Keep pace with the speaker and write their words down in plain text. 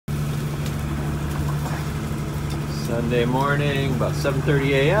Sunday morning, about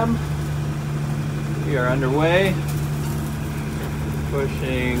 7:30 a.m. We are underway,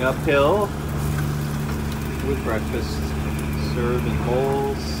 pushing uphill with breakfast served in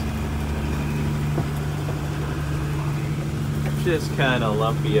bowls. Just kind of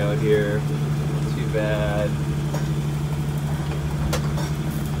lumpy out here, not too bad.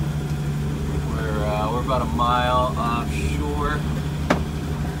 We're about a mile offshore.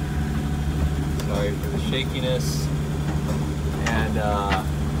 Sorry for the shakiness. And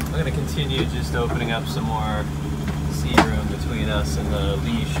I'm going to continue just opening up some more sea room between us and the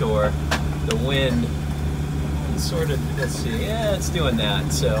lee shore. The wind sort of, let's see, yeah, it's doing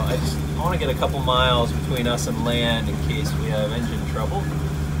that. So I want to get a couple miles between us and land in case we have engine trouble.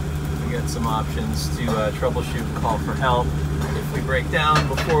 We got some options to troubleshoot and call for help. If we break down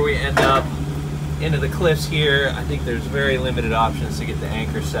before we end up into the cliffs here, I think there's very limited options to get the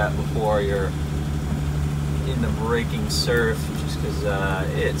anchor set before you're in the breaking surf, just because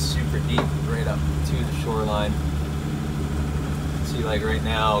it's super deep right up to the shoreline. See, like right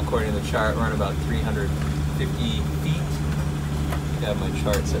now, according to the chart, we're at about 350 feet. I have my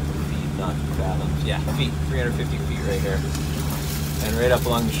chart set to feet, not fathoms. Yeah, feet, 350 feet right here. And right up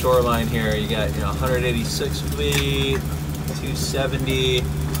along the shoreline here, you got 186 feet, 270,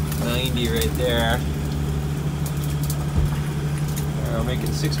 90 right there. We're making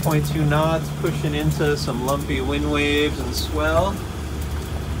 6.2 knots, pushing into some lumpy wind waves and swell.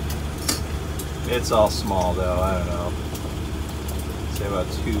 It's all small though, I don't know. Say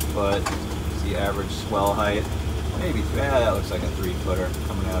about 2 foot is the average swell height. Maybe, that looks like a 3-footer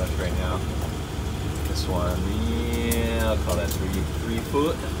coming at us right now. This one, yeah, I'll call that 3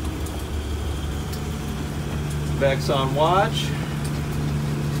 foot. Beck's on watch.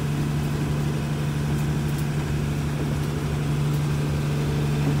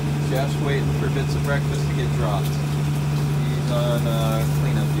 Jeff's waiting for bits of breakfast to get dropped. He's on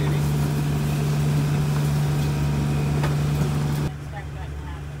cleanup duty. Expect that to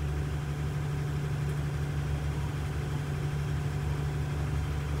happen.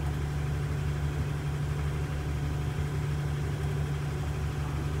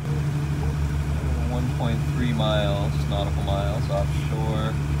 .3 miles, nautical miles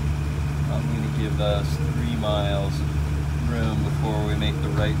offshore. I'm going to give us 3 miles room before we make the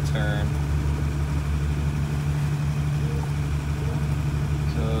right turn.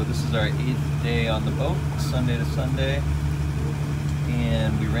 So this is our 8th day on the boat, Sunday to Sunday,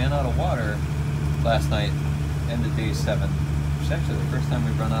 and we ran out of water last night, end of day 7, which is actually the first time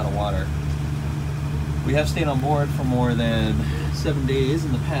we've run out of water. We have stayed on board for more than 7 days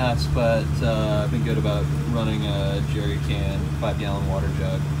in the past, but I've been good about running a jerry can, 5-gallon water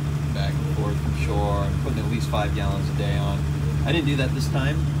jug back and forth from shore and putting at least 5 gallons a day on. I didn't do that this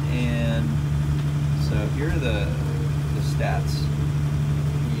time, and so here are the stats.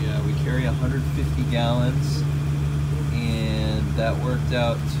 We carry 150 gallons, and that worked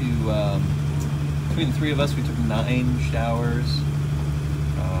out to, between the 3 of us, we took 9 showers.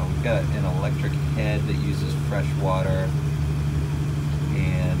 We've got an electric head that uses fresh water,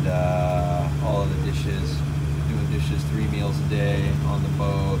 and all of the dishes, doing dishes 3 meals a day on the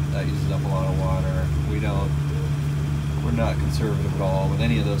boat, that uses up a lot of water. We're not conservative at all with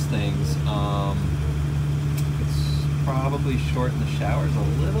any of those things. It's probably shorten the showers a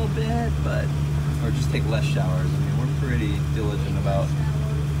little bit, or just take less showers. I mean, we're pretty diligent about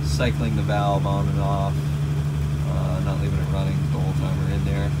cycling the valve on and off, not leaving it running the whole time we're in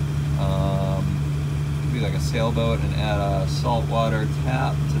there. Could be like a sailboat and add a saltwater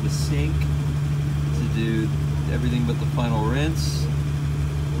tap to the sink to do everything but the final rinse.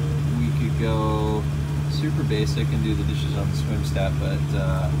 We could go super basic and do the dishes on the swim step, but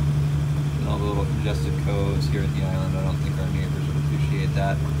in all the little congested coves here at the island, I don't think our neighbors would appreciate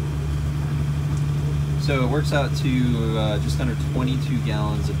that. So it works out to just under 22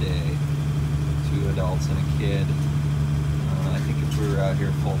 gallons a day, 2 adults and a kid. I think if we were out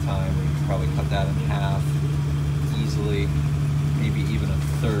here full time, we could probably cut that in half easily, maybe even a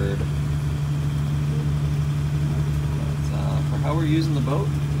third. But for how we're using the boat,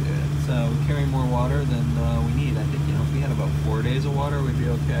 we're carrying more water than we need. I think, if we had about 4 days of water, we'd be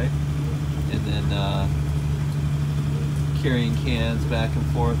okay. And then carrying cans back and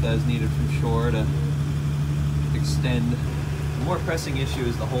forth as needed from shore to extend. The more pressing issue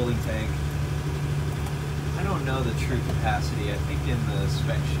is the holding tank. I don't know the true capacity. I think in the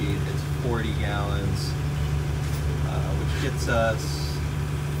spec sheet it's 40 gallons, which gets us,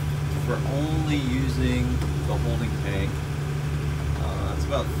 for only using the holding tank, it's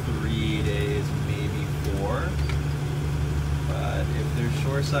about 3 days, maybe 4. But But if there's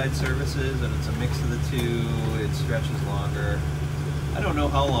shoreside services and it's a mix of the two, it stretches longer. I don't know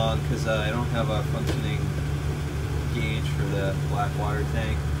how long because I don't have a functioning gauge for the black water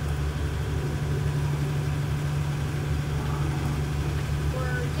tank.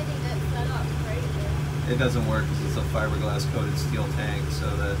 We're getting it set up, right? It doesn't work because it's a fiberglass coated steel tank, so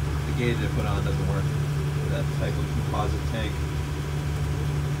the gauge I put on doesn't work for that type of composite tank.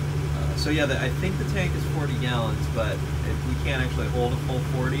 So yeah, I think the tank is 40 gallons, but we can't actually hold a full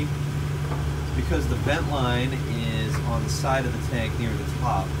 40 because the vent line is on the side of the tank near the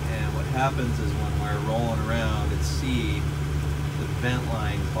top. And what happens is when we're rolling around at sea, the vent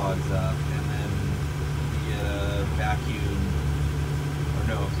line clogs up, and then we get a vacuum, or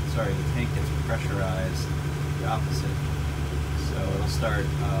no, sorry, the tank gets pressurized, the opposite. So it'll start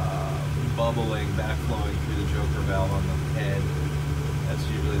bubbling, backflowing through the joker valve on the head. That's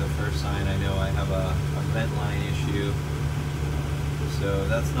usually the first sign I know I have a vent line issue. So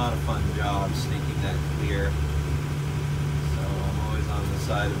that's not a fun job, snaking that clear. So I'm always on the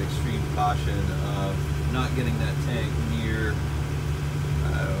side of extreme caution of not getting that tank near,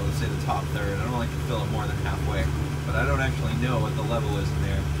 I don't know, let's say the top third. I don't like to fill it more than halfway, but I don't actually know what the level is in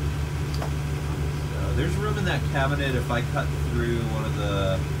there. So there's room in that cabinet if I cut through one of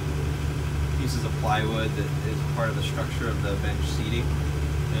the pieces of plywood that is part of the structure of the bench seating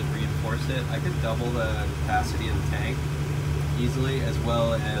and reinforce it. I could double the capacity of the tank easily, as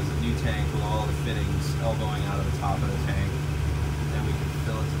well as a new tank with all the fittings elbowing out of the top of the tank. Then we can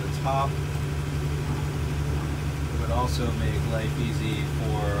fill it to the top. It would also make life easy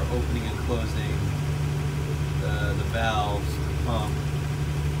for opening and closing the valves, the pump,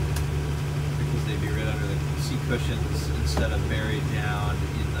 because they'd be right under the seat cushions instead of buried down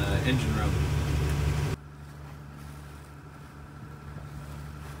in the engine room.